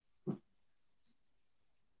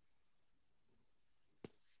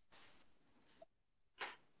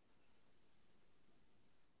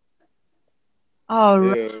All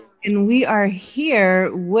right. Yeah. And we are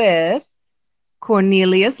here with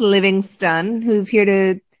Cornelius Livingston, who's here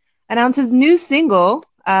to announce his new single,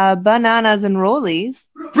 Bananas and Rollies.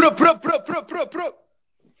 Pruh, pruh, pruh, pruh, pruh, pruh.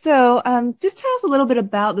 So, just tell us a little bit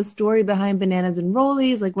about the story behind Bananas and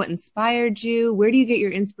Rollies, like what inspired you? Where do you get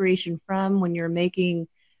your inspiration from when you're making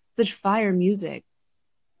such fire music?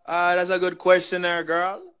 That's a good question there,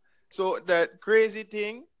 girl. So the crazy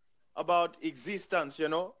thing about existence,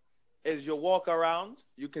 is you walk around,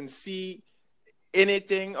 you can see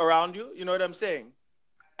anything around you. You know what I'm saying?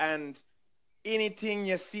 And anything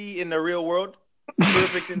you see in the real world,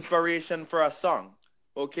 perfect inspiration for a song.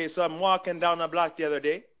 Okay, so I'm walking down the block the other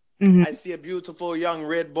day. Mhm. I see a beautiful young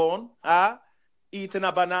red bone, eating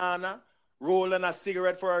a banana, rolling a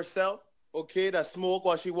cigarette for herself. Okay, the smoke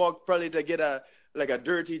while she walked probably to get a like a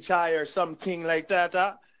dirty chai or something like that.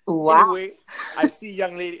 Wow. Anyway, I see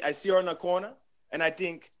young lady, I see her in the corner, and I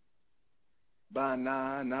think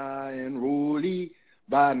banana and roly,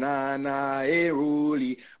 banana and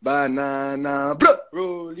roly, banana blah,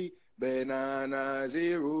 roly, bananas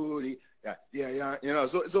and roly. Yeah, yeah, yeah.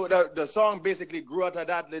 So the song basically grew out of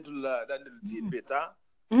that little tidbit, huh?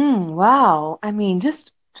 Wow. I mean,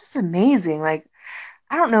 just amazing. Like,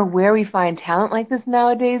 I don't know where we find talent like this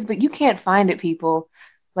nowadays, but you can't find it, people.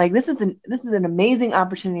 Like this is an amazing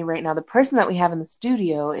opportunity right now. The person that we have in the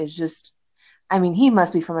studio is just, I mean, he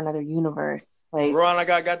must be from another universe. Like,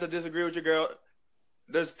 Veronica, I got to disagree with you, girl.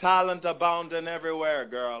 There's talent abounding everywhere,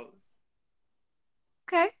 girl.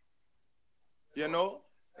 okay. You know,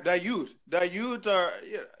 the youth are.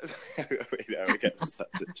 Wait, we gotta stop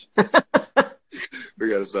this shit. We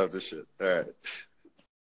gotta stop this shit. All right.